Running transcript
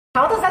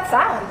How does that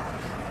sound?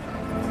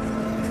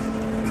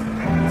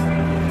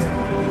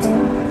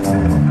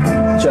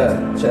 Chair.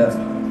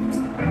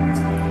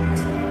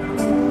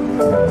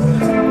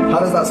 How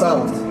does that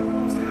sound?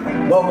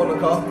 Well,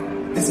 Monica,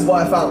 this is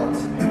what I found.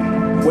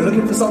 We're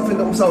looking for something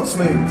that will sound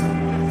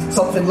smooth.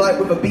 Something light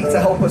with a beat to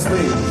help us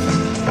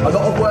move. A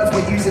lot of words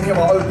we're using here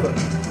are open.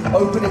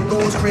 Opening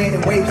doors, creating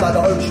waves like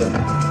the ocean.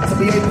 To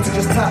be able to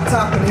just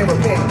tap and hear a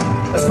ping.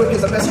 As quick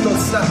as a message on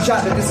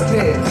Snapchat that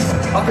disappears.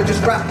 I could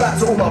just rap back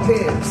to all my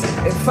peers.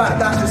 In fact,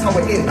 that's just how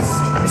it is.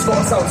 It's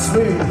gotta sound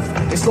smooth.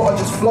 It's gotta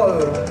just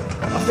flow.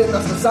 I think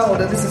that's the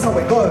sound and this is how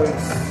it goes.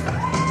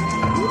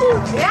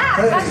 Yeah,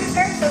 that's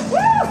very woo!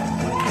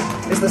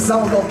 It's the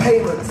sound of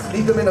payments,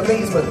 leave them in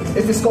amazement.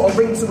 If it's got a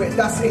ring to it,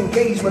 that's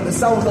engagement. The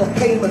sound of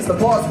payments, the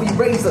bars we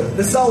raise them.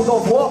 The sound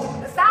of what?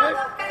 The sound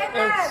of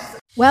payments!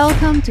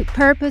 Welcome to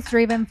Purpose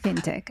Driven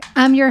FinTech.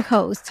 I'm your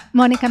host,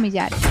 Monика.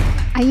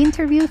 I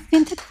interview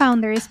FinTech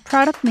founders,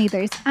 product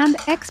leaders, and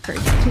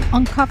experts to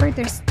uncover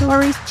their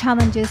stories,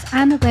 challenges,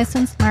 and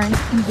lessons learned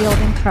in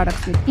building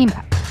products with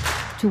impact.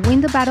 To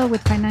win the battle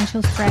with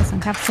financial stress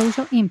and have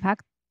social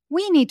impact,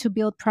 we need to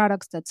build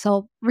products that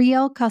solve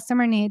real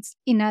customer needs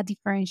in a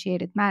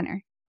differentiated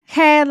manner.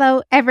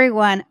 Hello,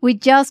 everyone. We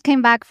just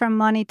came back from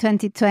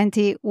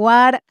Money2020.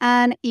 What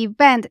an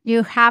event.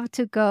 You have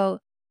to go.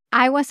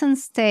 I was on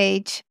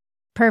stage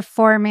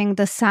performing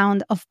the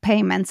sound of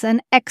payments,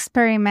 an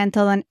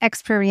experimental and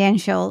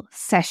experiential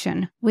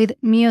session with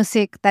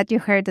music that you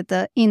heard at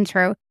the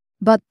intro.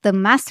 But the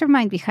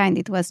mastermind behind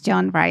it was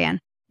John Ryan.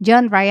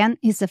 John Ryan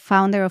is the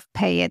founder of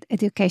PayEd,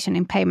 Education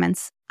in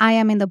Payments. I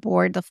am in the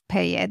board of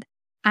PayEd.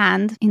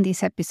 And in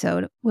this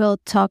episode, we'll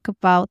talk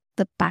about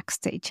the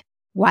backstage.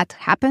 What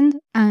happened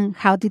and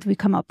how did we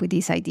come up with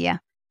this idea?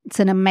 It's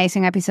an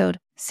amazing episode.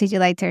 See you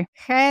later.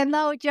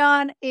 Hello,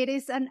 John. It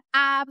is an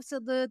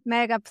absolute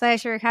mega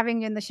pleasure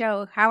having you on the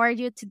show. How are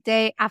you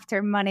today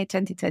after Money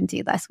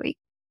 2020 last week?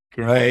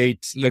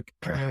 Great. Look,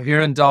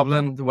 here in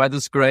Dublin, the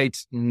weather's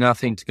great.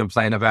 Nothing to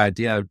complain about.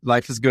 Yeah,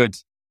 life is good.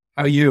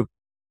 How are you?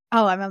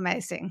 Oh, I'm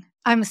amazing.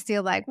 I'm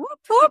still like, whoop,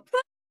 whoop.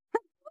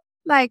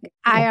 Like,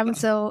 I am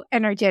so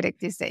energetic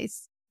these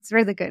days. It's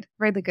really good.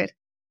 Really good.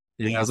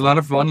 Yeah, it was a lot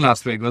of fun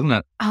last week, wasn't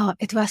it? Oh,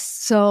 it was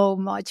so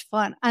much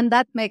fun. And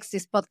that makes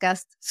this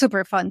podcast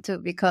super fun too,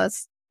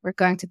 because we're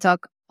going to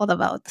talk all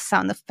about the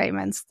sound of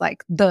payments,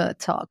 like the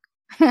talk,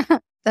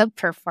 the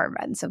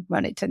performance of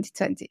Money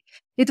 2020.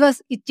 It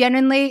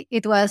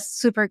was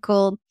super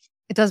cool.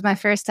 It was my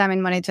first time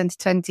in Money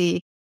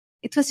 2020.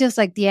 It was just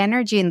like the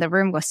energy in the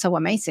room was so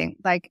amazing.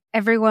 Like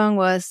everyone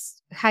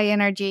was high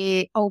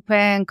energy,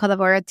 open,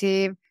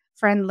 collaborative,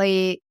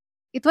 friendly.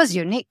 It was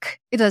unique.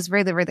 It was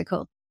really, really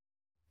cool.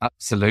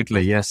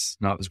 Absolutely. Yes.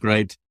 No, it was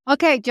great.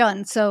 Okay,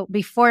 John. So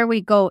before we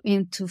go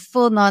into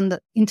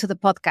into the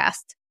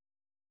podcast,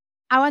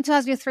 I want to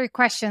ask you 3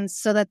 questions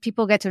so that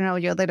people get to know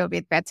you a little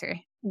bit better.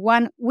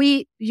 One,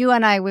 you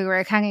and I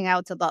were hanging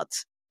out a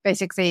lot,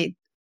 basically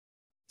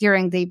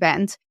during the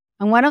event.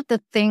 And one of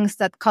the things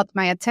that caught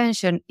my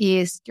attention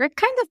is you're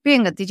kind of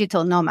being a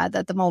digital nomad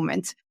at the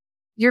moment.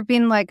 You've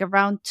been like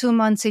around 2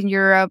 months in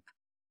Europe.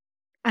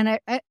 And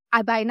I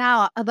by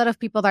now, a lot of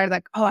people are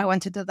like, oh, I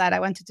want to do that. I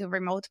want to do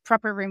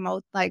proper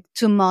remote, like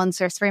 2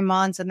 months or 3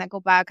 months, and then go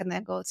back and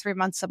then go 3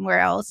 months somewhere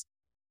else.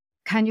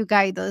 Can you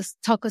guide us,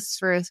 talk us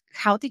through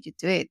how did you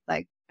do it?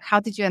 Like, how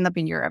did you end up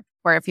in Europe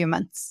for a few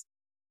months?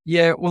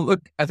 Yeah, well,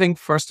 look, I think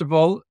first of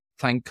all,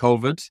 thank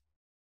COVID,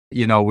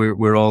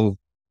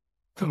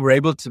 we're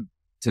able to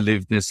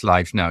live this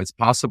life now. It's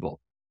possible.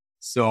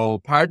 So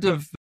part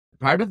of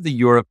the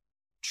Europe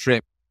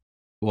trip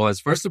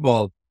was, first of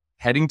all,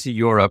 heading to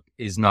Europe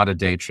is not a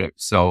day trip.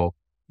 So,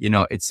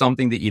 it's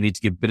something that you need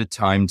to give a bit of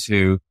time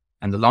to.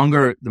 And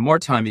the more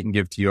time you can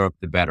give to Europe,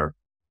 the better.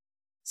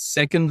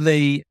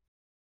 Secondly,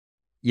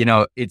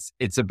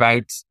 it's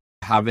about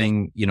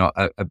having,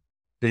 a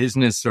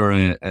business or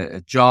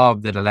a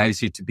job that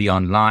allows you to be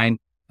online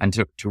and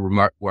to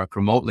work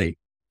remotely.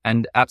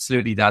 And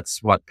absolutely,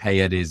 that's what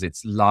PayEd is.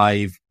 It's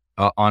live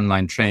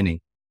online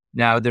training.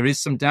 Now, there is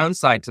some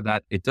downside to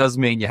that. It does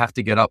mean you have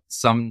to get up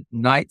some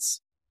nights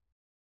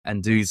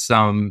and do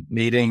some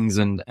meetings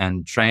and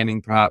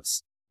training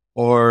perhaps,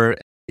 or,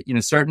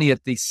 certainly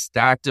at the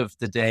start of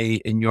the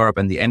day in Europe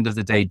and the end of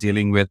the day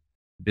dealing with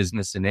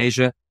business in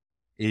Asia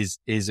is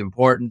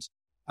important.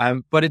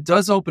 But it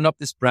does open up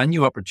this brand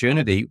new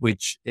opportunity,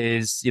 which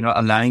is,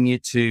 allowing you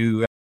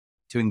to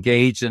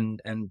engage and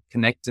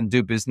connect and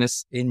do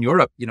business in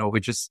Europe,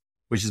 which has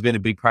been a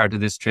big part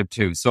of this trip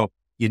too. So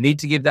you need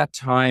to give that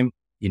time.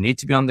 You need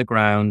to be on the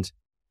ground.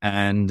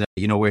 And,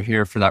 we're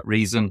here for that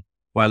reason,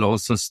 while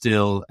also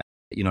still,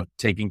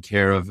 taking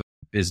care of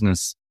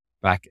business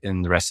back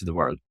in the rest of the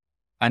world.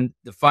 And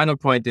the final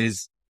point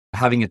is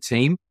having a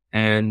team.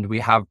 And we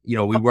have,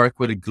 we work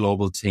with a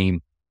global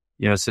team.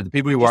 So the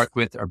people we work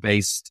with are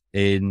based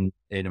in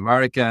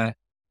America,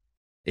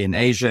 in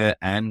Asia,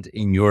 and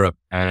in Europe,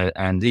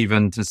 and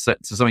even to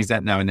some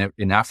extent now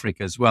in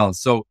Africa as well.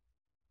 So,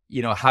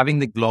 having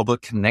the global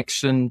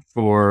connection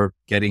for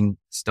getting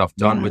stuff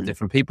done with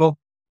different people,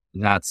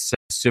 that's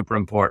super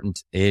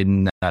important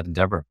in that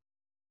endeavor.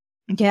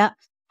 Yeah.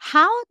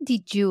 How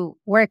did you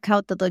work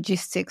out the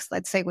logistics,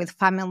 let's say with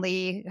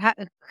family?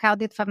 How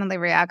did family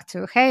react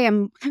to, hey,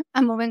 I'm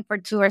moving for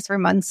 2 or 3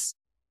 months?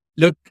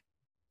 Look,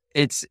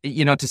 it's,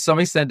 to some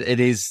extent, it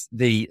is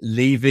the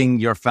leaving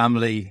your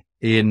family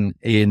in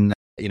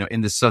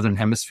the Southern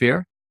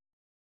Hemisphere.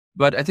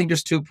 But I think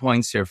there's 2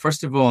 points here.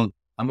 First of all,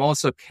 I'm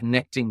also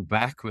connecting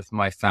back with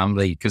my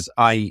family because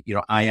I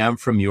am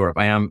from Europe.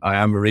 I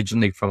am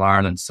originally from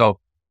Ireland. So,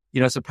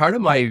 so part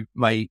of my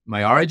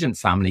origin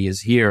family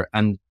is here.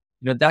 And,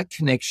 that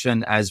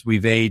connection as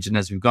we've aged and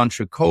as we've gone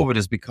through COVID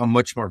has become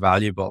much more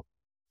valuable.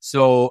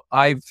 So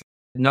I've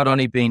not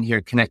only been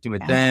here connecting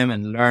with them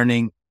and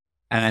learning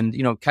and,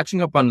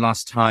 catching up on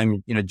lost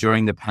time,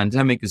 during the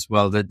pandemic as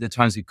well, the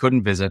times we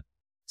couldn't visit.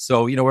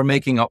 So, we're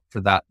making up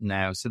for that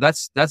now. So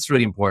that's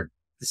really important.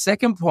 The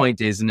second point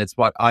is, and it's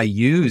what I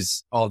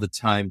use all the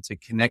time to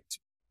connect,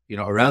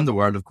 around the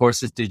world, of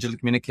course, is digital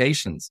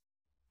communications.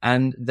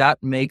 And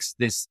that makes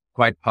this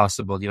quite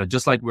possible.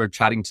 Just like we're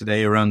chatting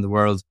today around the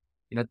world,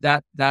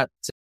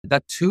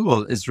 that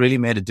tool has really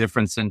made a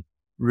difference and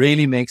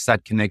really makes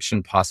that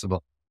connection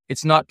possible.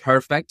 It's not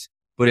perfect,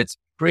 but it's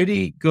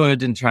pretty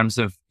good in terms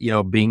of,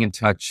 being in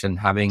touch and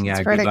having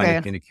a good line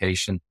of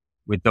communication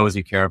with those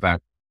you care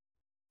about.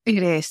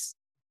 It is.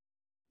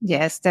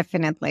 Yes,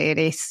 definitely it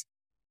is.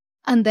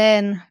 And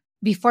then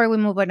before we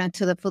move on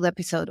to the full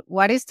episode,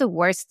 what is the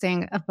worst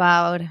thing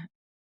about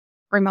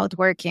remote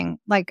working,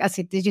 like as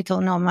a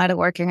digital nomad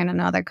working in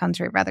another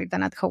country rather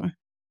than at home?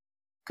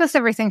 Because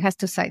everything has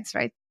 2 sides,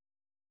 right?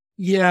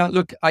 Yeah,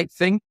 look, I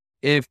think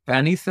if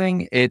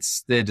anything,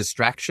 it's the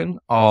distraction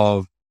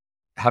of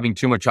having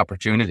too much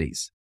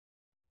opportunities.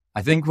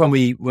 I think when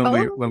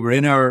we're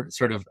in our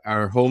sort of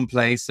our home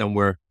place and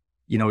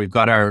we've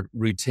got our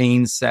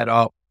routines set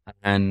up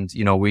and,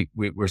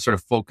 we're sort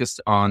of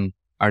focused on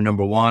our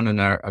number one and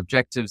our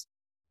objectives,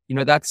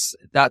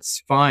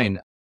 that's fine.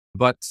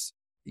 But,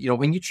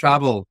 when you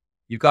travel,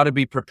 you've got to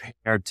be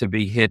prepared to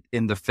be hit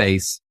in the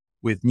face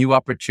with new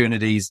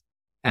opportunities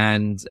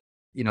and,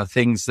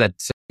 things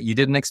that you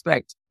didn't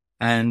expect.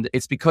 And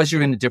it's because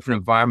you're in a different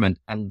environment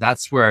and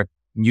that's where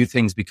new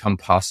things become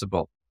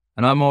possible.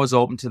 And I'm always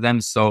open to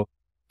them. So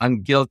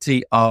I'm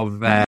guilty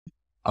of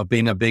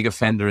being a big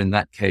offender in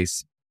that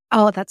case.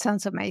 Oh, that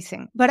sounds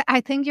amazing. But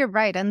I think you're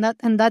right. And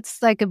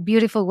that's like a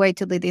beautiful way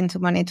to lead into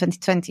Money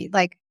 2020.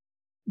 Like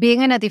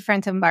being in a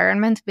different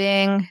environment,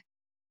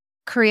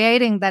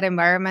 creating that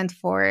environment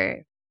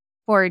for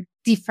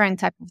different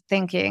type of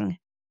thinking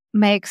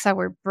makes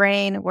our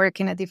brain work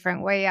in a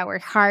different way. Our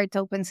heart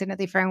opens in a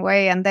different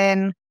way. And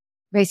then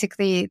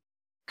basically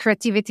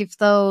creativity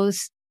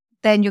flows.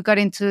 Then you got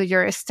into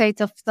your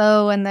state of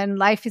flow and then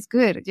life is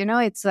good.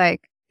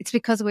 It's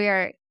because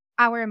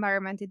our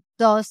environment, it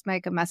does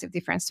make a massive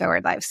difference to our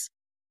lives.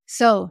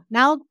 So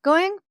now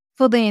going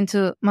fully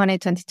into Money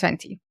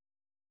 2020.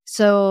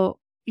 So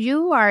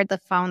you are the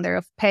founder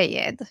of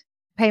PayEd,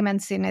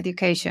 Payments in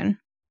Education.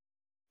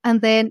 And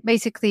then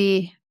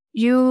basically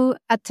you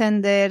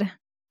attended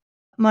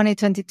Money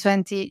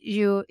 2020.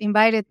 You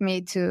invited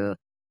me to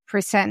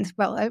present.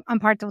 Well, I'm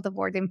part of the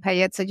board in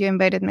PayEd, so you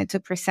invited me to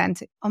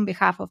present on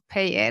behalf of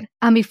PayEd.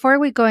 And before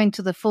we go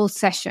into the full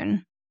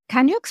session,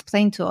 can you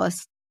explain to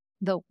us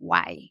the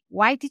why?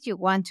 Why did you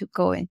want to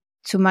go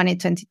into Money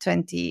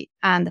 2020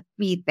 and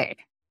be there?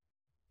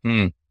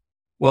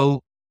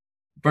 Well,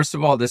 first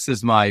of all, this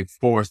is my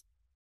 4th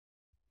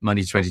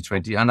Money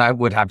 2020, and I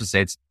would have to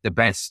say it's the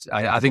best.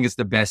 I think it's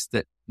the best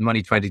that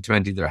Money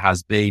 2020 there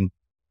has been.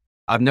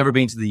 I've never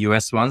been to the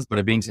US ones, but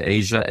I've been to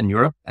Asia and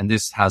Europe, and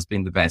this has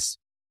been the best.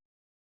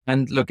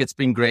 And look, it's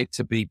been great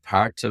to be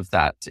part of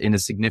that in a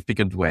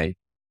significant way.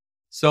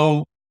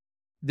 So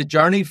the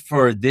journey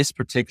for this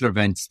particular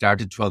event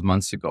started 12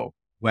 months ago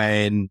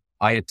when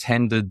I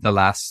attended the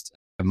last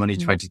Money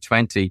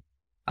 2020.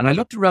 And I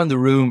looked around the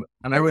room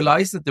and I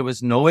realized that there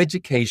was no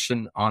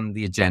education on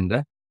the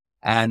agenda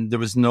and there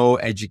was no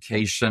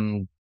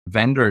education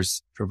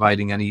vendors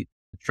providing any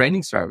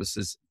training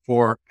services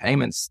for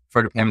payments,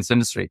 for the payments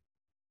industry.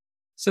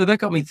 So that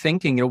got me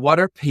thinking, what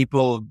are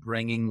people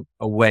bringing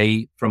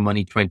away from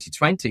Money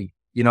 2020?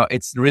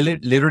 It's really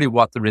literally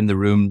what they're in the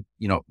room,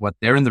 what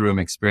they're in the room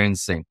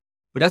experiencing.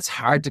 But that's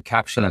hard to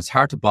capture. It's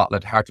hard to bottle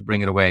it, hard to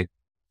bring it away.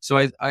 So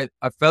I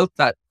felt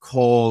that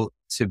call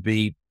to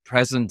be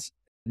present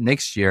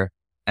next year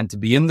and to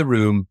be in the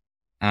room.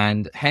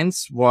 And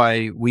hence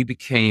why we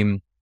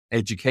became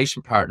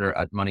education partner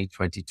at Money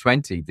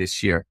 2020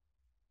 this year.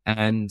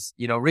 And,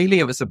 really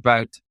it was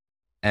about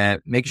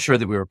making sure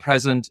that we were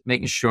present,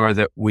 making sure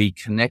that we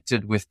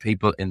connected with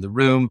people in the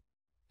room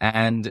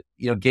and,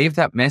 gave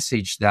that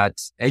message that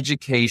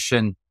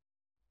education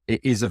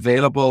is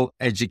available,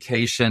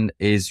 education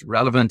is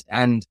relevant.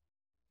 And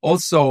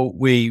also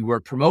we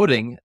were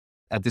promoting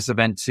at this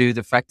event too,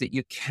 the fact that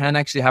you can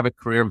actually have a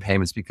career in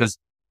payments because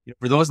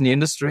for those in the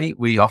industry,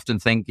 we often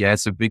think, yeah,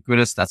 it's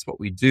ubiquitous. That's what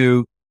we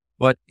do.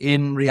 But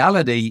in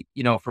reality,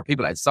 for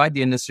people outside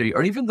the industry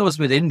or even those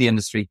within the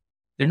industry,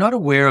 they're not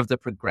aware of the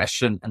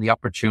progression and the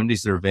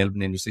opportunities that are available in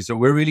the industry. So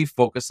we're really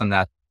focused on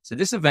that. So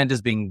this event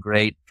has been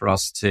great for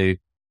us to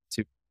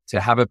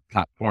have a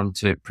platform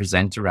to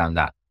present around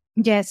that.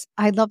 Yes,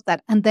 I love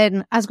that. And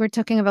then as we're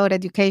talking about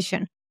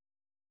education,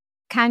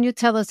 can you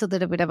tell us a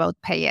little bit about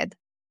PayEd?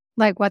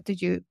 Like what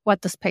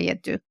does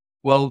PayEd do?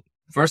 Well,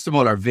 first of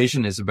all, our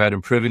vision is about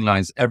improving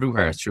lives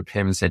everywhere through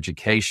payments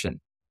education.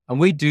 And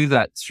we do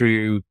that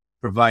through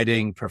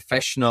providing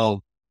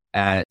professional,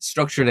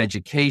 structured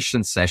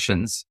education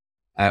sessions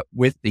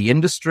with the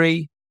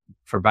industry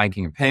for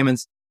banking and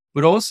payments,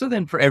 but also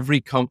then for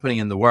every company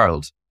in the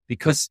world,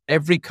 because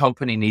every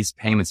company needs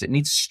payments. It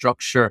needs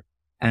structure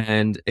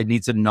and it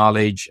needs a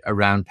knowledge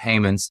around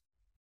payments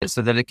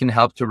so that it can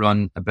help to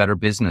run a better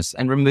business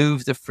and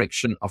remove the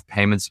friction of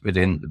payments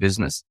within the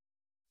business.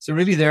 So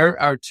really there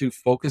are two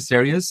focus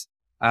areas.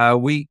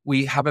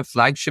 We have a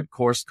flagship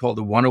course called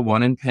the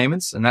 101 in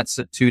Payments, and that's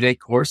a 2-day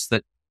course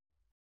that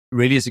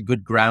really is a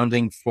good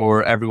grounding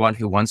for everyone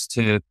who wants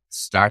to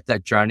start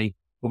that journey.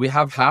 But we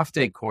have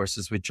half-day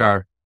courses which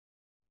are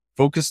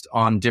focused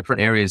on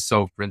different areas.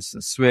 So for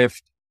instance,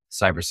 Swift,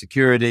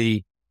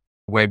 cybersecurity,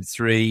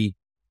 Web3,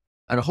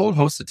 and a whole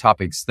host of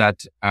topics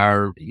that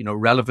are,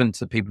 relevant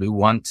to people who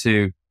want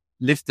to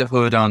lift the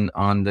hood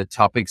on the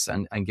topics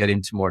and get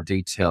into more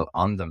detail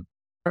on them.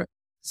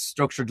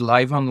 Structured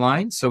live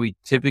online. So we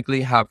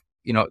typically have,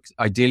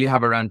 ideally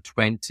have around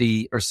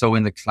 20 or so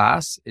in the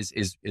class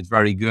is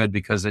very good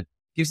because it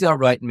gives you that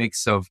right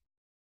mix of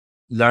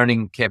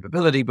learning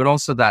capability, but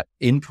also that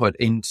input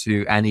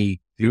into any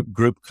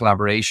group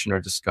collaboration or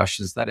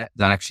discussions that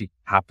actually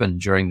happen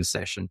during the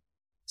session.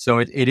 So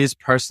it is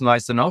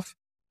personalized enough,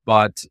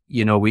 but,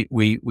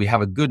 we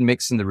have a good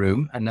mix in the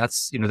room, and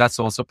that's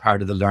also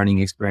part of the learning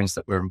experience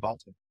that we're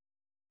involved in.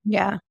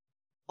 Yeah.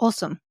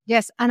 Awesome.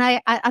 Yes. And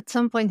I, at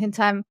some point in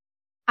time,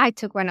 I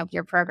took one of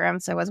your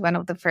programs. I was one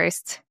of the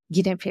first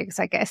guinea pigs,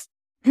 I guess,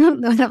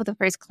 one of the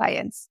first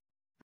clients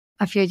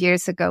a few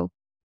years ago.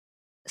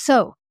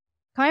 So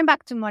coming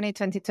back to Money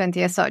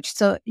 2020 as such.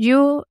 So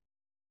you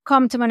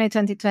come to Money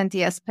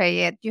 2020 as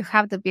PayEd, you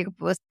have the big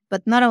boost,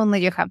 but not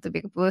only you have the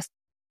big boost,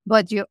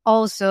 but you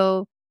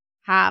also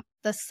have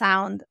the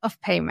sound of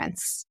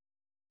payments.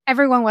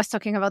 Everyone was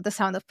talking about the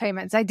sound of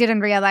payments. I didn't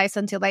realize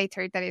until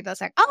later that it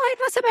was like, oh, it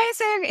was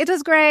amazing. It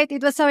was great.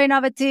 It was so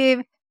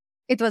innovative.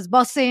 It was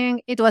buzzing.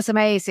 It was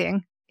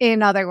amazing.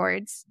 In other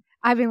words,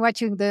 I've been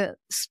watching the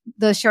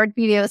short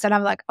videos and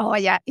I'm like, oh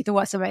yeah, it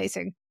was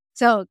amazing.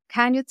 So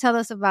can you tell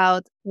us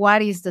about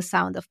what is the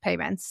sound of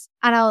payments?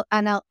 And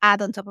I'll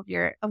add on top of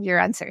your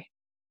answer.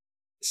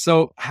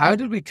 So how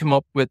did we come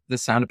up with the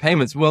sound of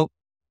payments? Well,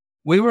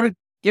 we were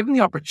given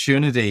the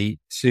opportunity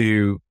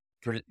to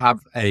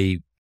have a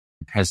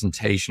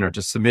presentation or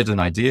to submit an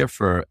idea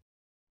for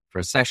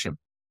a session.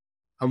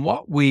 And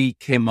what we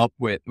came up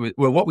with,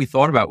 what we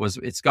thought about was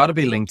it's got to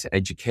be linked to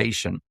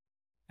education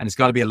and it's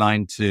got to be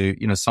aligned to,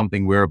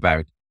 something we're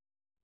about.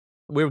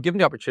 We were given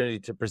the opportunity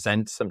to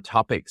present some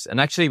topics,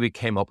 and actually we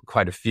came up with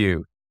quite a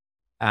few.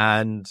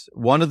 And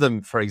one of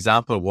them, for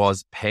example,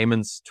 was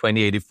Payments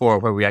 2084,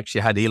 where we actually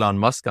had Elon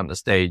Musk on the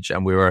stage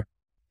and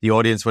the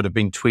audience would have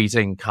been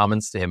tweeting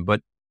comments to him.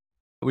 But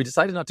we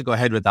decided not to go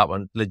ahead with that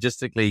one.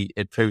 Logistically,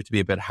 it proved to be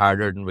a bit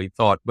harder than we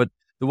thought. But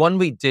the one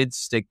we did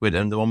stick with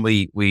and the one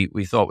we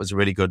thought was a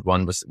really good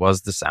one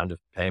was the sound of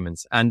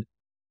payments. And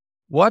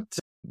what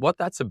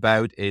that's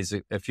about is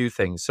a few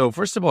things. So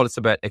first of all, it's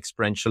about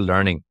experiential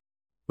learning,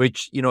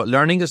 which,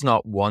 learning is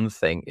not one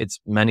thing. It's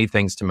many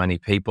things to many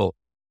people.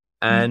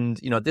 And,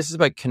 this is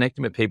about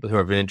connecting with people who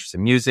are very interested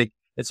in music.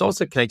 It's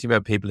also connecting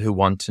with people who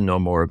want to know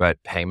more about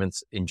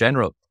payments in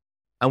general.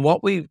 And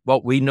what we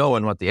know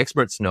and what the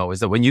experts know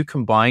is that when you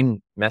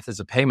combine methods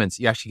of payments,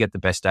 you actually get the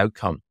best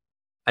outcome.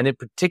 And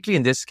particularly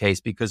in this case,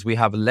 because we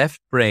have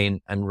left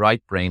brain and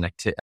right brain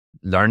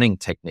learning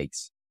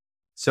techniques.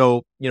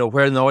 So,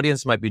 where an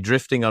audience might be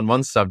drifting on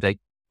one subject,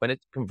 when it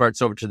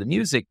converts over to the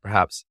music,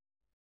 perhaps,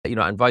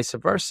 and vice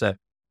versa,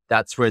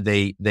 that's where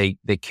they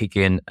kick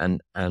in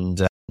and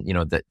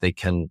that they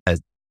can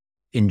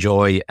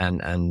enjoy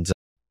and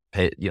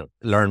pay,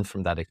 learn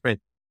from that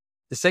experience.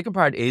 The second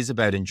part is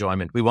about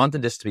enjoyment. We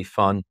wanted this to be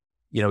fun.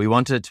 We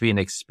wanted it to be an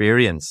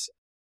experience.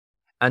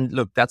 And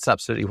look, that's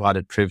absolutely what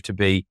it proved to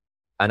be.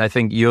 And I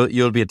think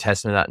you'll be a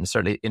testament to that and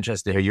certainly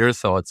interested to hear your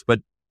thoughts.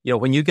 But,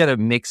 when you get a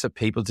mix of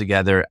people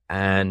together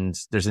and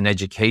there's an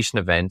education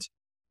event,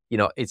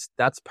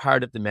 that's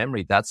part of the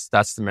memory. That's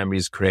the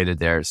memories created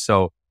there.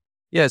 So,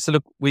 yeah. So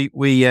look, we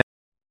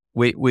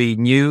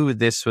knew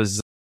this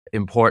was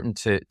important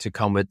to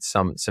come with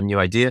some new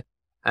idea.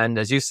 And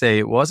as you say,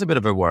 it was a bit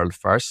of a world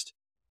first.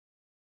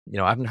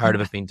 I haven't heard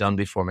of it being done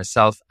before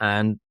myself.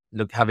 And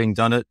look, having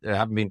done it,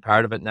 having been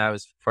part of it now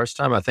is the first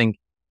time. I think,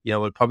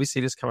 we'll probably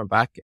see this coming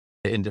back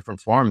in different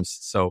forms.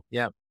 So,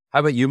 yeah. How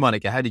about you,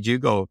 Monica? How did you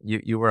go?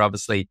 You were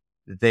obviously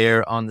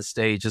there on the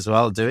stage as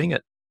well doing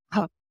it.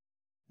 Oh,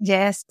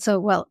 yes. So,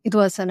 well, it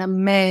was an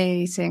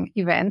amazing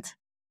event.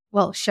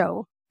 Well,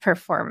 show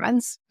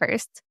performance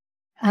first.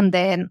 And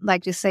then,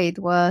 like you say, it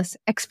was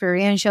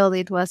experiential,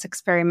 it was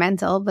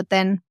experimental. But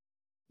then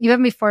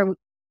even before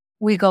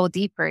we go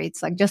deeper.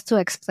 It's like just to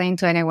explain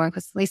to anyone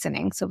who's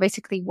listening. So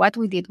basically what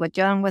we did, what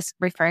John was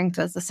referring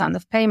to as the sound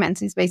of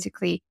payments, is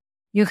basically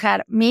you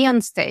had me on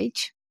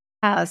stage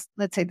as,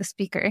 let's say, the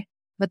speaker,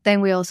 but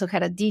then we also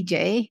had a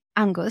DJ,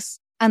 Angus,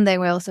 and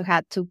then we also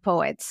had two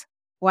poets,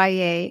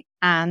 YA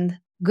and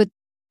Good.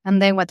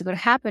 And then what would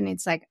happen,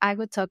 it's like I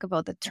would talk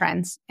about the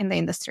trends in the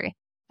industry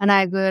and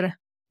I would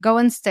go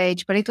on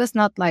stage, but it was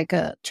not like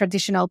a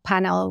traditional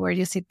panel where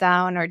you sit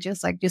down or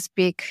just like you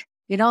speak,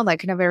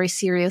 like in a very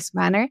serious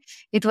manner.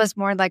 It was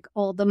more like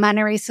all the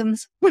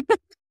mannerisms.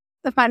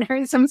 The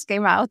mannerisms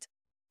came out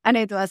and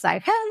it was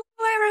like, hello,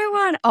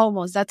 everyone,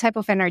 almost that type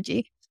of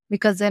energy.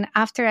 Because then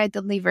after I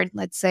delivered,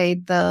 let's say,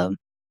 the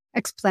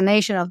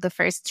explanation of the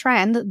first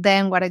trend,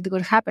 then what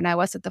would happen, I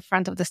was at the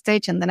front of the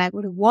stage and then I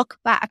would walk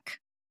back.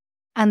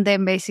 And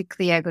then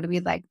basically I would be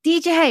like,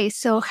 DJ,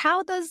 so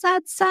how does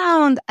that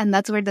sound? And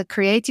that's where the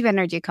creative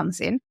energy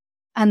comes in.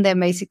 And then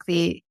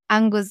basically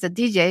Angus, the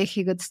DJ,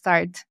 he would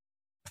start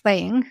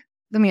playing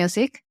the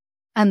music.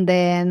 And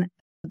then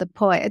the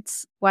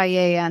poets,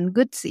 YA and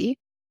Goodsy,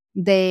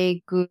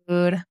 they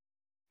could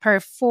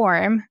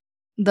perform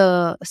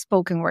the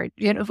spoken word,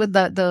 with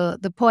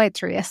the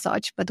poetry as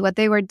such. But what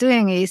they were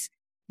doing is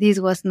this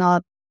was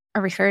not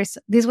rehearsed.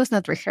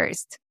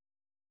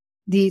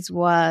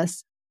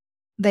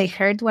 They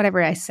heard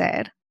whatever I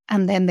said,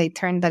 and then they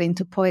turned that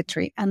into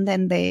poetry, and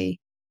then they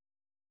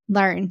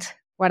learned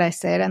what I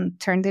said and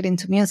turned it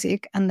into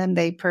music, and then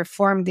they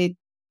performed it.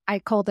 I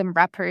call them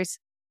rappers,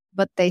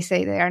 but they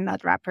say they are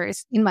not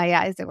rappers. In my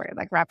eyes, they were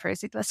like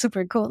rappers. It was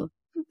super cool.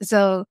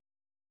 So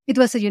it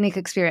was a unique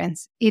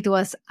experience. It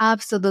was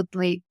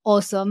absolutely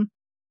awesome.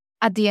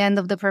 At the end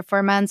of the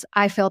performance,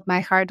 I felt my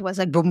heart was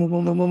like boom, boom,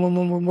 boom, boom, boom, boom,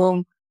 boom, boom,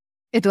 boom.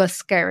 It was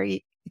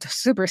scary. It was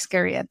super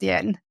scary at the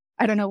end.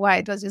 I don't know why.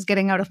 It was just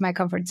getting out of my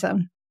comfort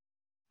zone.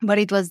 But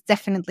it was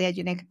definitely a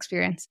unique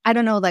experience. I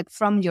don't know, like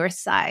from your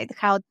side,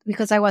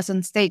 because I was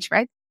on stage,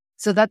 right?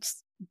 So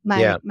that's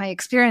my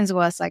experience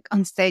was like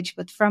on stage,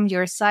 but from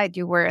your side,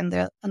 you were in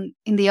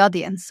the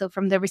audience. So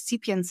from the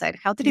recipient side,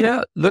 how did it?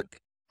 Yeah, look,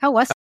 how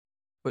was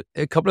it?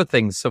 A couple of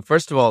things. So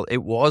first of all,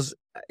 it was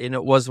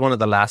one of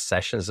the last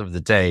sessions of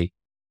the day,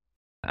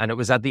 and it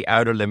was at the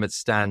Outer Limits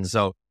stand.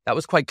 So that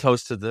was quite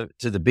close to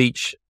the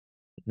beach,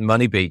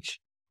 Money Beach.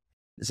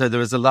 So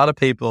there was a lot of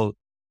people,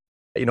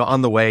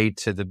 on the way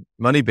to the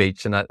Money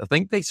Beach, and I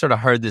think they sort of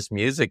heard this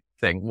music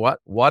thing.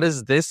 What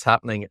is this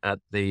happening at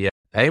the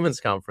payments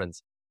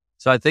conference?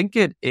 So I think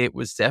it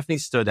was definitely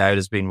stood out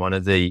as being one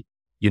of the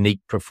unique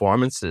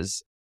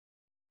performances.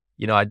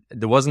 There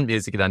wasn't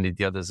music at any of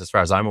the others as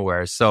far as I'm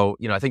aware. So,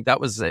 I think that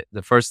was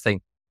the first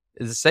thing.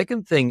 The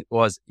second thing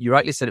was, you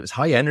rightly said, it was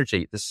high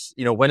energy. This,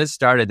 when it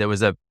started, there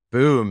was a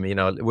boom,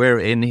 we're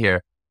in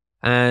here.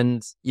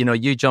 And,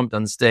 you jumped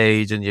on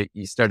stage and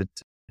you started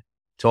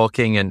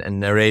talking and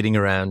narrating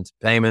around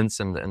payments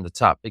and the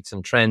topics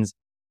and trends.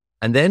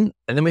 And then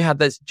we had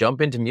this jump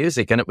into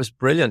music, and it was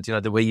brilliant.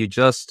 The way you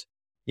just,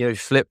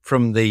 flip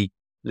from the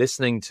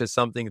listening to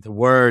something, the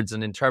words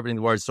and interpreting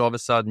the words. So all of a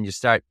sudden you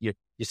start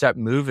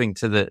moving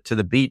to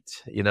the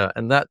beat,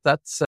 and that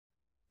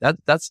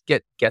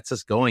gets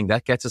us going.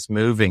 That gets us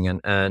moving.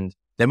 And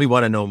then we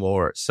want to know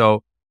more.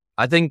 So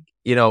I think,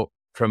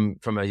 from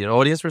an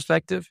audience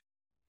perspective,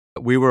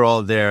 we were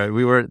all there.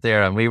 We were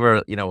there, and we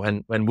were,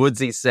 when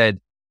Woodsy said,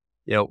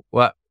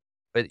 what,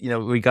 but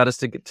we got us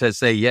to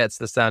say, yeah, it's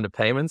the sound of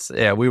payments.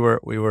 Yeah, we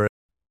were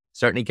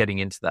certainly getting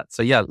into that.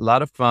 So yeah, a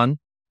lot of fun,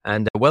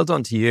 and well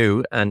done to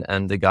you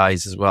and the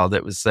guys as well.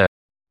 That was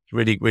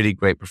really, really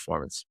great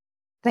performance.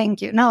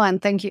 Thank you. No,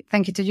 and thank you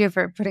to you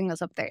for putting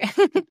us up there.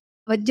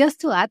 But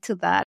just to add to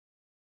that,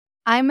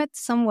 I met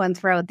someone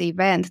throughout the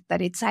event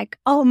that it's like,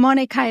 oh,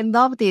 Monica, I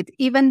loved it.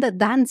 Even the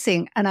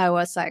dancing. And I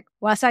was like,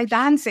 was I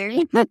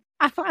dancing?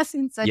 I was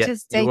in such a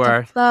state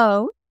of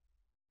flow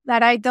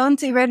that I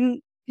don't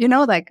even,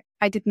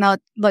 I did not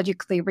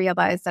logically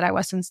realize that I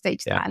was on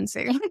stage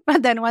dancing.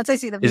 But then once I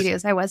see the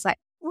videos, I was like,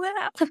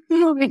 well,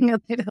 moving a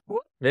little.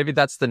 Maybe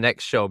that's the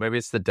next show. Maybe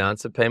it's the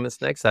dance of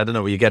payments next. I don't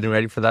know. Were you getting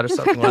ready for that or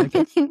something like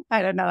it?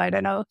 I don't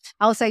know.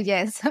 I'll say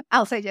yes.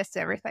 I'll say yes to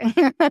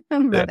everything.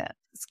 But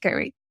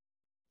scary.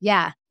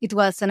 Yeah, it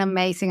was an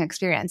amazing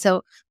experience.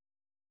 So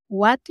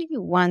what do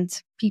you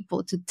want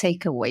people to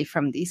take away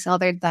from this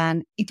other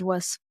than it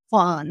was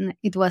fun,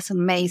 it was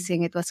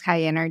amazing, it was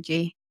high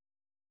energy?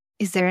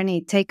 Is there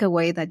any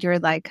takeaway that you're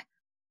like,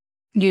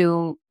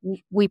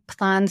 we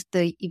planned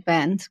the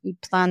event, we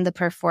planned the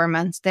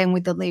performance, then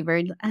we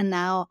delivered, and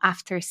now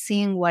after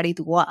seeing what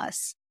it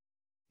was,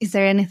 is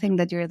there anything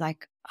that you're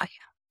like, oh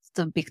yeah, it's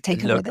the big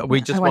takeaway? Look, that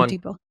we just want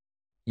people?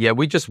 Yeah,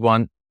 we just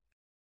want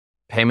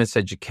payments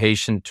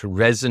education to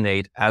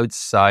resonate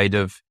outside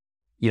of,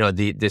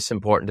 this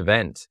important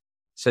event.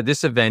 So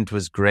this event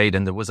was great,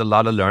 and there was a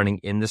lot of learning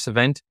in this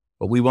event,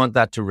 but we want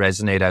that to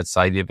resonate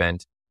outside the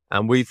event.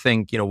 And we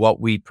think,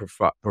 what we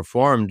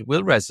performed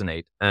will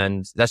resonate.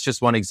 And that's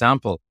just one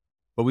example.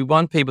 But we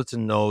want people to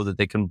know that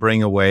they can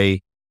bring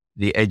away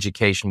the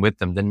education with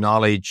them. The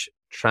knowledge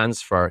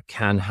transfer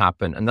can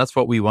happen. And that's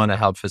what we want to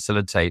help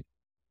facilitate.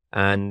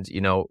 And,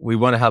 we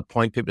want to help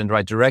point people in the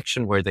right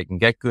direction where they can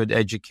get good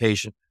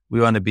education. We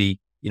want to be,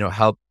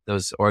 help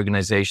those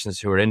organizations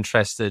who are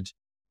interested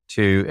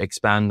to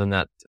expand on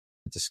that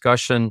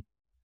discussion.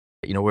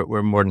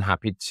 We're more than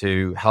happy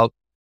to help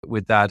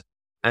with that.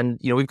 And,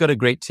 we've got a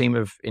great team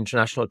of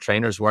international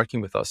trainers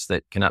working with us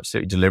that can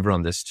absolutely deliver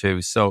on this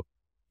too. So,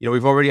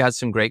 we've already had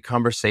some great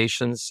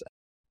conversations.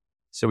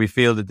 So we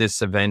feel that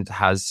this event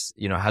has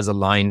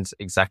aligned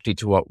exactly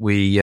to what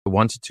we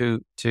wanted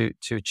to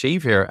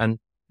achieve here. And,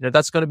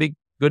 that's going to be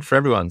good for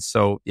everyone.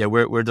 So yeah,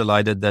 we're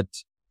delighted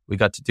that we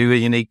got to do a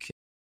unique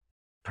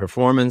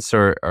performance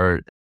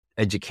or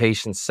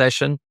education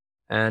session.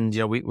 And,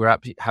 we're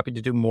happy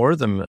to do more of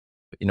them,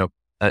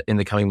 in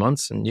the coming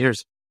months and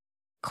years.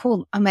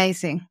 Cool.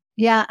 Amazing.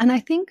 Yeah. And I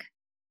think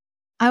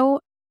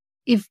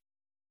if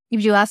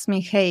you ask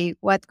me, hey,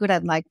 what would I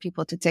like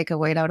people to take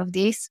away out of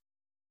this?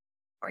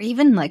 Or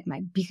even like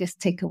my biggest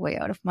takeaway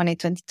out of Money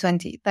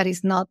 2020, that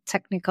is not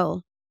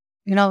technical,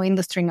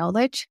 industry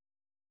knowledge.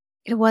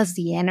 It was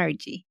the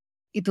energy.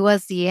 It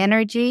was the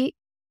energy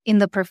in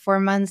the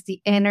performance,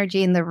 the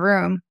energy in the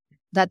room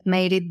that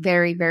made it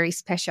very, very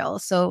special.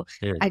 So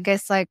Yeah. I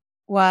guess like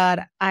what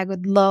I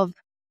would love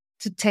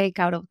to take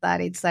out of that,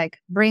 it's like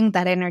bring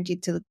that energy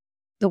to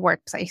the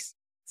workplace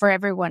for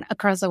everyone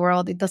across the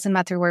world. It doesn't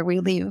matter where we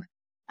live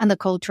and the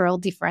cultural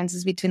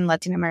differences between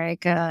Latin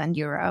America and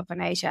Europe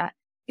and Asia.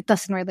 It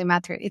doesn't really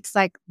matter. It's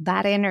like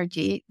that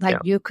energy, like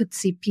you could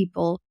see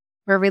people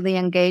were really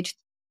engaged.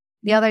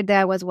 The other day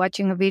I was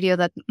watching a video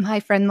that my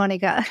friend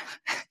Monica,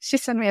 she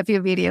sent me a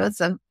few videos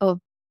of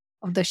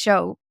the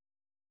show.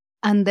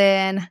 And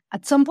then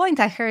at some point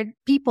I heard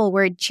people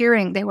were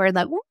cheering. They were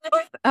like,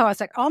 "What?" I was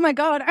like, oh my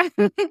God,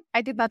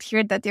 I did not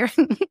hear that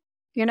during,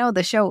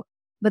 the show.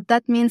 But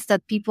that means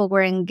that people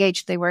were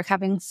engaged. They were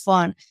having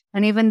fun.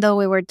 And even though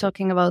we were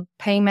talking about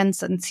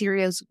payments and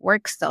serious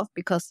work stuff,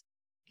 because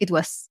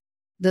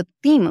the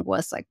theme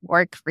was like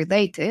work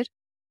related,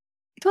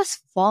 it was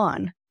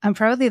fun. And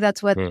probably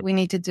that's what we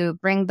need to do.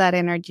 Bring that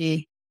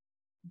energy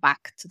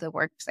back to the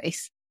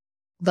workplace.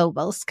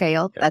 Global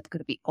scale. Yeah. That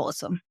could be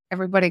awesome.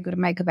 Everybody could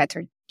make a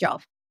better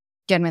job.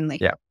 Genuinely.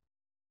 Yeah.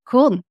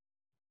 Cool.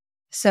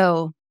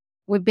 So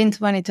we've been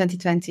to Money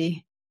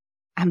 2020,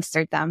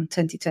 Amsterdam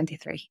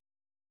 2023.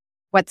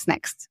 What's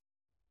next?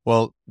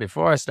 Well,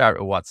 before I start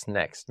with what's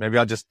next, maybe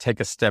I'll just take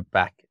a step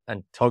back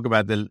and talk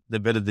about the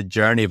bit of the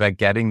journey about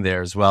getting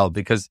there as well,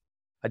 because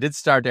I did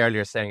start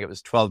earlier saying it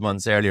was 12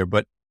 months earlier,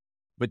 but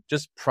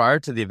just prior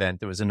to the event,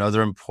 there was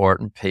another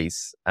important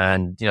piece.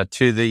 And,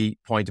 to the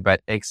point about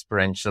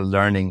experiential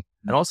learning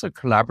and also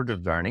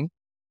collaborative learning,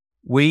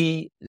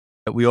 we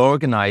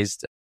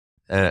organized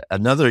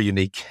another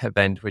unique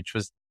event, which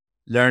was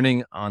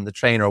learning on the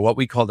train, or what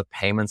we call the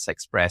Payments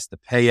Express, the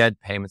PayEd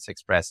Payments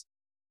Express,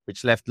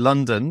 which left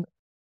London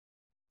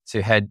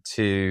to head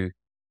to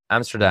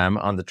Amsterdam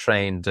on the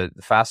train, the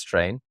fast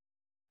train.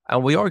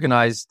 And we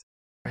organized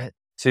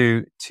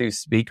two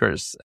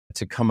speakers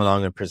to come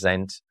along and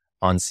present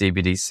on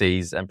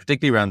CBDCs, and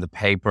particularly around the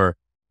paper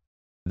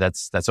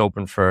that's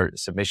open for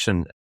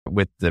submission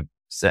with the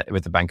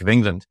Bank of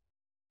England.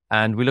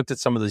 And we looked at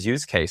some of those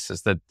use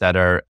cases that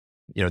are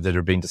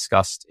being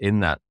discussed in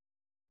that.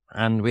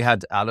 And we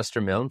had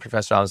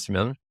Professor Alistair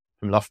Milne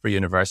from Loughborough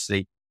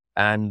University,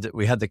 and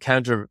we had the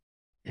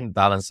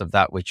counterbalance of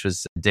that, which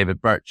was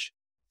David Birch.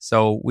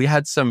 So we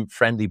had some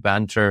friendly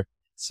banter,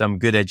 some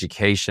good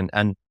education,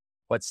 and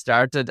what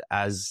started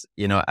as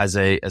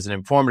an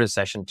informative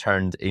session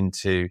turned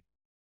into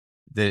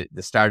the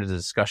start of the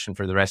discussion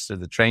for the rest of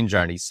the train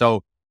journey.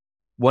 So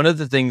one of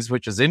the things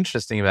which was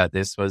interesting about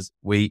this was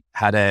we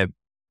had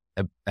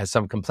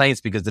some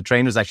complaints because the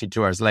train was actually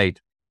 2 hours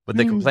late. But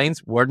the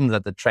complaints weren't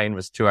that the train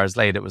was 2 hours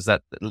late. It was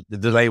that the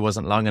delay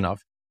wasn't long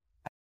enough.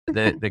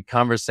 The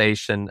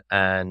conversation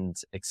and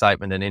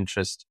excitement and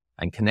interest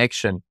and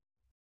connection,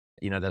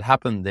 that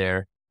happened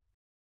there,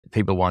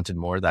 people wanted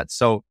more of that.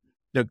 So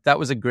look, that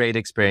was a great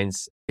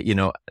experience,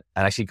 and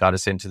actually got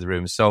us into the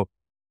room. So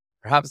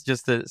perhaps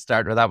just to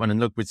start with that one, and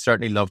look, we'd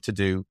certainly love to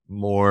do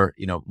more,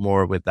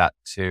 more with that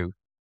too.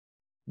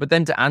 But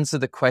then to answer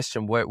the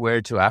question,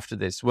 where to after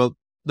this? Well,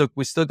 look,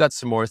 we still got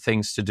some more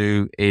things to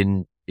do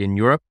in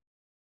Europe.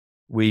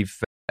 We've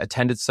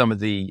attended some of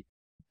the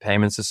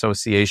Payments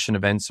Association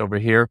events over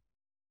here.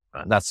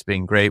 That's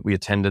been great. We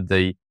attended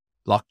the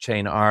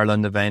Blockchain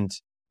Ireland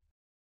event,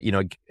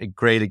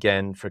 great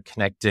again for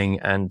connecting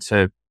and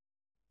to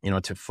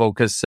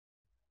focus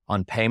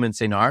on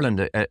payments in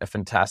Ireland, a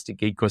fantastic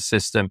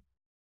ecosystem,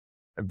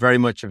 very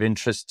much of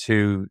interest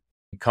to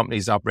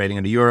companies operating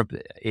in Europe,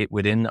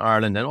 within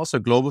Ireland, and also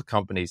global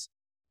companies,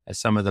 as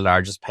some of the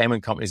largest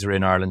payment companies are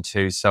in Ireland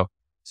too. So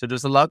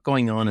there's a lot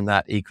going on in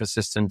that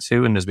ecosystem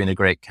too, and there's been a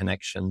great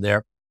connection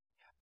there.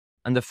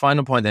 And the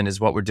final point then is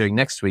what we're doing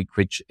next week,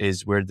 which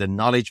is we're the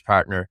knowledge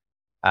partner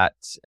at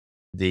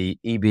the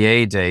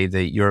EBA Day,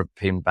 the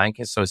European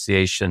Banking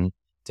Association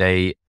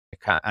Day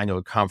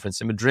annual conference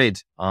in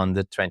Madrid on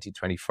the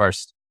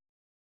 2021st.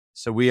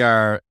 So we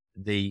are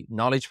the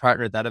knowledge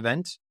partner at that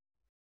event.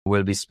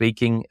 We'll be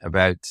speaking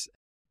about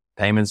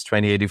Payments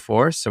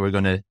 2084. So we're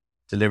going to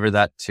deliver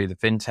that to the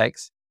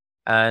fintechs.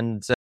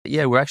 And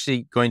we're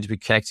actually going to be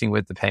connecting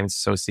with the Payments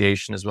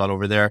Association as well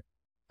over there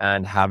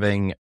and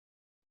having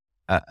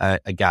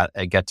a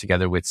get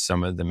together with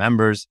some of the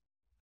members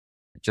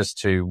just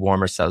to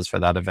warm ourselves for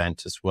that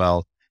event as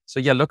well. So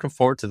looking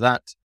forward to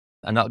that.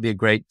 And that'll be a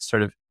great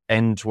sort of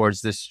end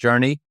towards this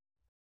journey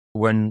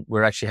when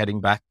we're actually heading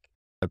back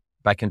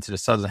into the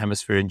Southern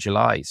Hemisphere in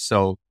July.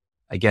 So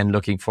again,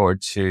 looking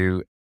forward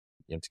to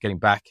getting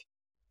back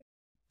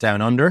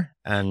down under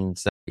and,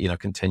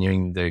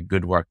 continuing the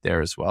good work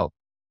there as well.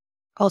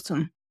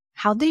 Awesome.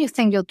 How do you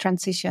think you'll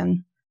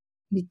transition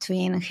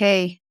between,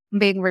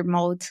 being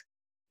remote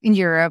in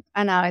Europe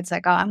and now it's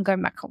like, I'm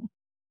going back home,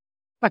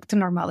 back to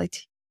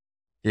normality?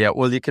 Yeah,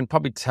 well, you can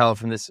probably tell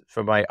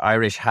from my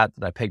Irish hat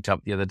that I picked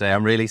up the other day,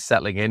 I'm really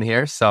settling in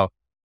here. So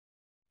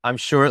I'm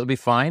sure it'll be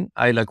fine.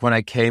 When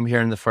I came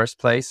here in the first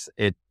place,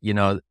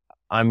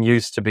 I'm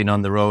used to being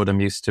on the road.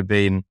 I'm used to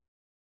being,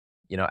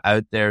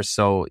 out there.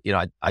 So,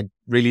 I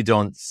really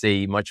don't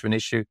see much of an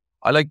issue.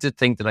 I like to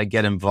think that I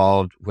get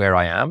involved where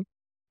I am.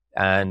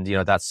 And,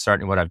 that's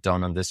certainly what I've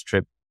done on this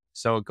trip.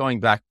 So going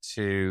back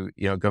to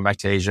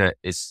Asia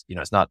is,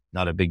 it's not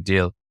a big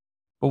deal.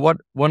 But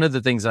one of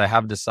the things I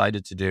have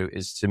decided to do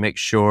is to make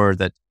sure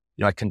that,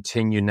 I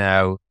continue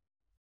now,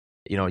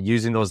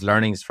 using those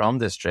learnings from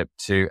this trip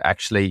to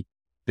actually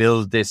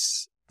build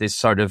this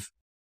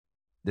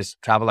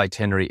travel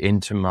itinerary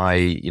into my,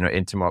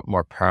 into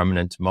more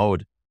permanent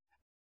mode,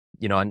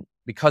 and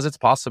because it's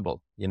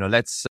possible,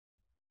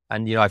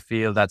 I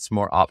feel that's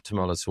more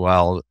optimal as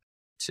well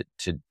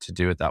to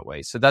do it that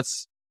way. So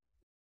that's,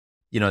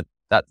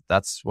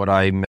 that's what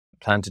I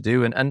plan to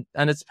do. And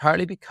it's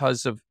partly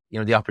because of,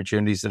 the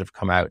opportunities that have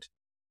come out.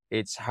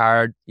 It's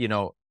hard,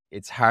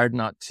 it's hard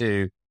not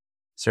to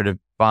sort of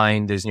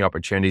find these new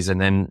opportunities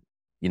and then,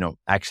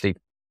 actually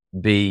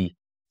be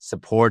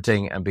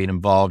supporting and being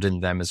involved in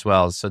them as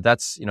well. So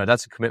that's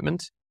a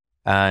commitment.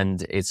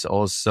 And it's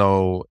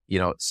also,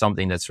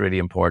 something that's really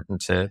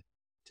important to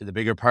the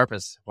bigger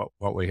purpose,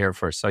 what we're here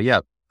for. So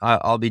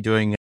I'll be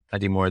doing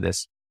plenty more of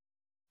this.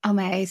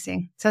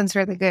 Amazing. Sounds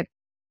really good.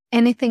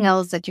 Anything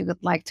else that you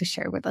would like to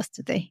share with us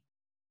today?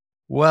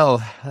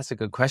 Well, that's a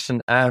good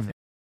question.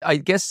 I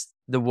guess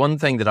the one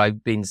thing that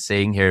I've been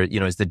seeing here,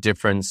 is the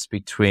difference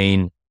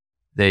between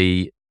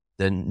the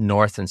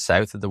north and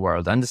south of the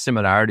world and the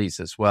similarities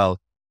as well.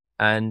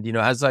 And,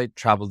 as I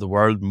travel the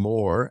world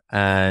more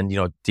and,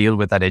 deal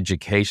with that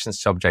education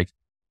subject,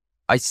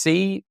 I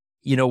see,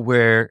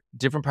 where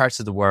different parts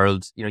of the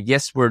world,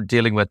 yes, we're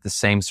dealing with the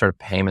same sort of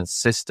payment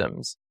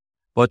systems,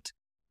 but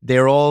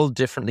they're all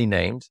differently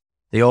named.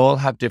 They all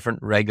have different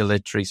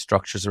regulatory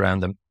structures around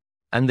them.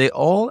 And they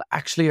all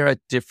actually are at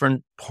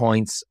different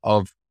points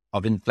of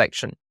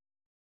inflection.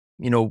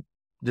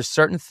 There's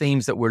certain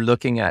themes that we're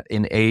looking at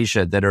in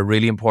Asia that are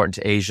really important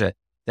to Asia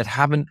that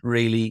haven't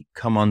really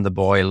come on the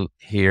boil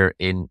here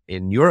in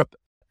Europe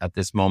at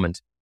this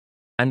moment.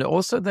 And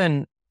also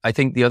then, I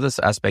think the other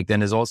aspect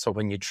then is also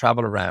when you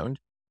travel around,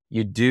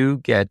 you do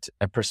get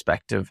a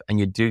perspective and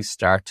you do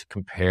start to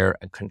compare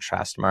and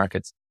contrast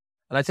markets.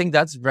 And I think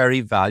that's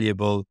very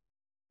valuable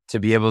to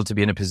be able to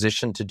be in a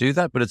position to do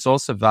that, but it's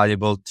also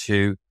valuable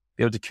to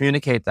be able to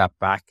communicate that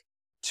back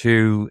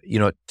to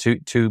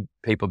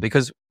people,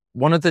 because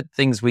one of the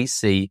things we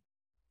see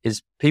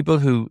is people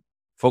who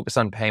focus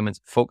on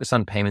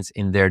payments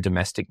in their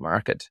domestic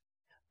market.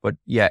 But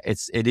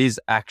it is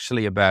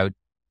actually about,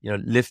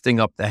 lifting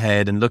up the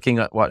head and looking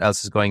at what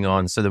else is going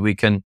on so that we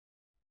can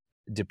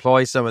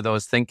deploy some of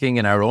those thinking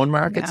in our own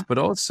markets, but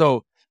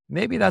also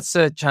maybe that's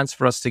a chance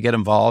for us to get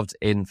involved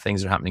in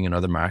things that are happening in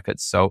other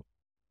markets. So,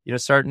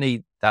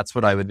 certainly that's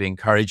what I would be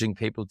encouraging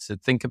people to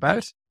think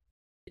about,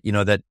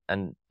 that,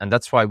 and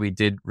that's why we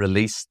did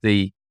release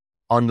the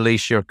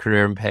Unleash Your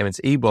Career in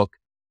Payments ebook,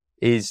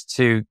 is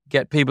to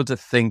get people to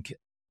think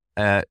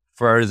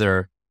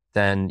further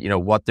than,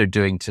 what they're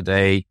doing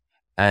today,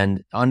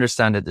 and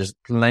understand that there's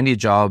plenty of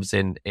jobs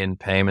in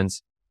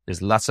payments.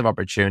 There's lots of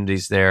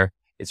opportunities there.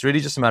 It's really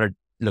just a matter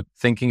of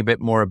thinking a bit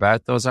more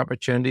about those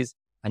opportunities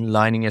and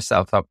lining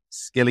yourself up,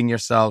 skilling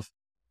yourself,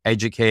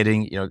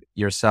 educating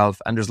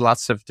yourself. And there's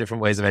lots of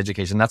different ways of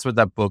education. That's what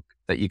that book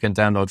that you can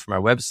download from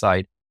our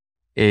website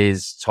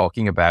is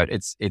talking about.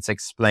 It's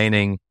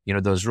explaining,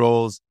 those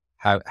roles,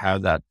 how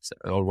that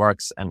all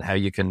works and how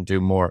you can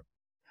do more.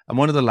 And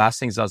one of the last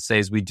things I'll say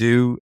is we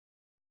do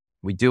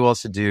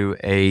also do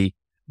a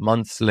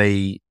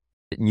monthly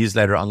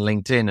newsletter on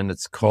LinkedIn, and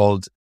it's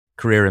called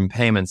Career in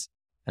Payments.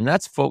 And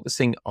that's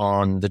focusing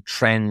on the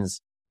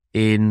trends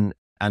in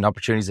and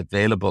opportunities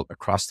available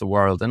across the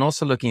world, and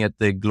also looking at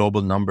the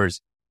global numbers.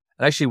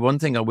 And actually, one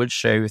thing I would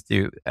share with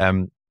you,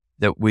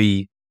 that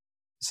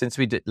since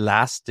we did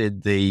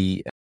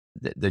the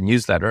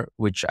newsletter,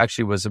 which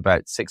actually was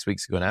about 6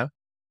 weeks ago now,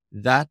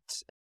 that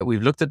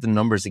we've looked at the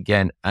numbers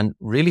again, and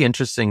really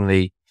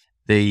interestingly,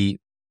 the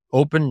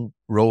open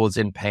roles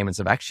in payments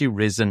have actually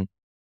risen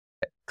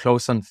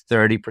close on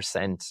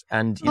 30%.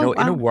 And, in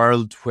a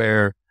world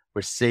where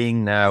we're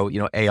seeing now,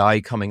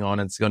 AI coming on,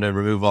 and it's going to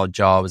remove all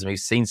jobs. And we've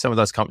seen some of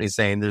those companies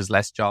saying there's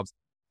less jobs.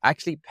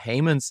 actually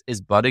payments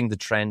is budding the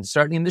trend,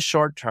 certainly in the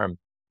short term.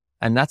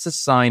 And that's a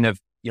sign of,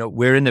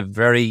 we're in a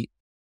very,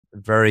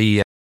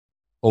 very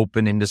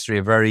open industry,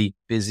 a very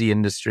busy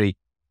industry,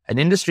 an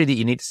industry that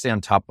you need to stay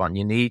on top on.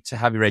 You need to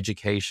have your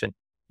education.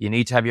 You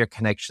need to have your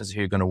connections who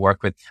you're going to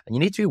work with, and you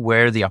need to be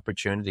aware of the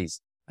opportunities.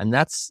 And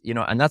that's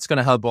going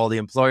to help all the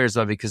employers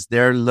because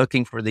they're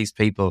looking for these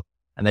people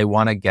and they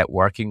want to get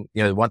working,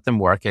 they want them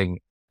working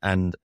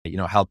and,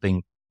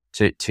 helping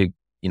to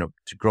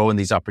grow in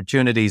these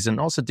opportunities and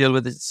also deal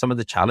with some of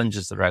the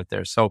challenges that are out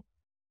there. So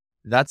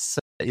that's,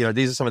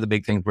 these are some of the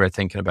big things we're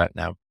thinking about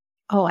now.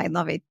 Oh, I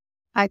love it.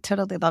 I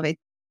totally love it.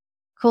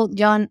 Cool.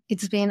 John,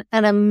 it's been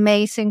an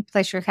amazing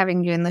pleasure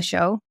having you in the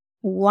show.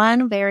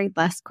 One very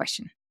last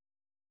question.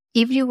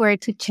 If you were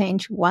to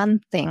change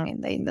one thing in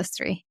the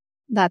industry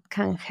that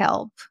can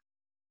help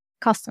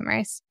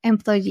customers,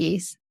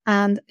 employees,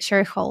 and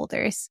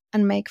shareholders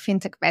and make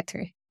fintech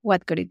better,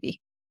 what could it be?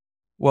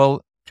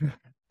 Well,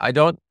 I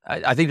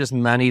think there's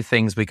many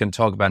things we can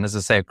talk about. And as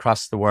I say,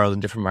 across the world in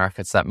different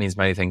markets, that means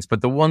many things.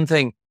 But the one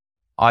thing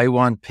I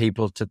want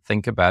people to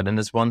think about, and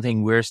there's one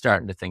thing we're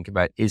starting to think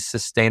about, is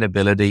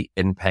sustainability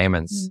in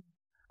payments.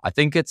 I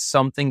think it's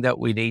something that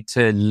we need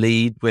to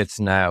lead with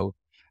now.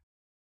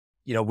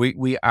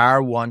 We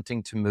are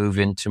wanting to move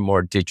into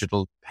more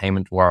digital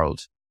payment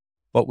world,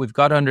 but we've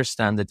got to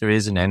understand that there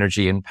is an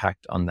energy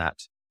impact on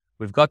that.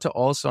 We've got to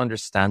also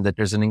understand that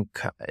there's an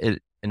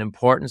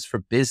importance for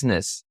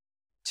business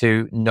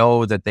to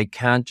know that they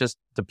can't just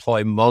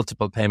deploy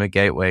multiple payment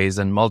gateways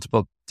and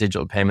multiple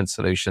digital payment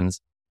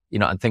solutions,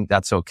 and think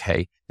that's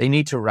okay. They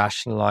need to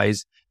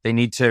rationalize. They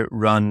need to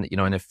run,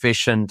 an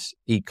efficient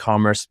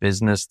e-commerce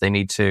business. They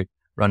need to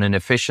run an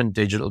efficient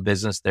digital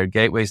business. Their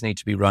gateways need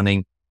to be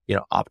running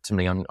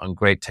optimally on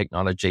great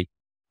technology.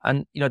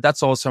 And,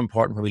 that's also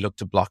important when we look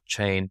to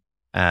blockchain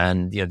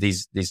and,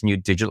 these new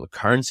digital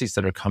currencies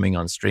that are coming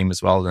on stream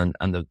as well and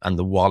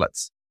the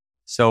wallets.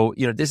 So,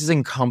 this is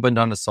incumbent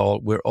on us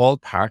all. We're all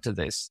part of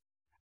this,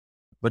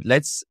 but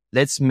let's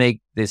make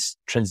this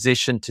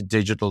transition to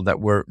digital that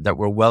we're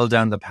well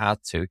down the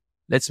path to.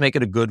 Let's make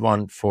it a good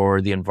one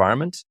for the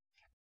environment.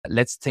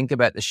 Let's think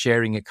about the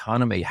sharing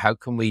economy. How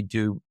can we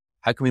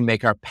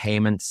make our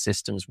payment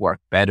systems work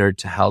better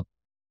to help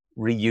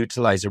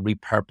reutilize or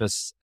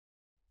repurpose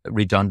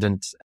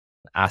redundant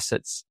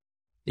assets,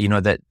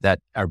 that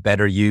are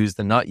better used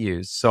than not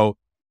used. So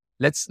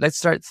let's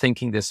start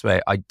thinking this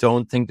way. I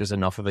don't think there's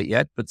enough of it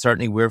yet, but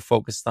certainly we're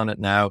focused on it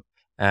now.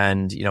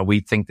 And, we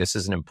think this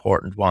is an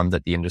important one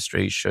that the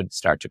industry should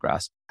start to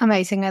grasp.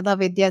 Amazing. I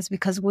love it. Yes,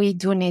 because we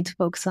do need to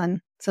focus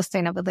on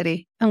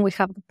sustainability and we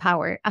have the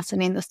power as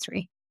an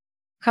industry,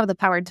 have the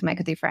power to make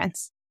a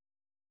difference.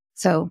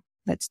 So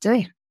let's do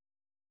it.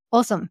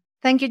 Awesome.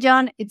 Thank you,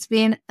 John. It's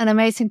been an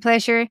amazing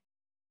pleasure.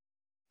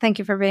 Thank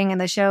you for being on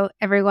the show,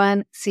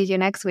 everyone. See you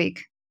next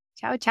week.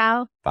 Ciao,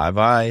 ciao.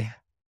 Bye-bye.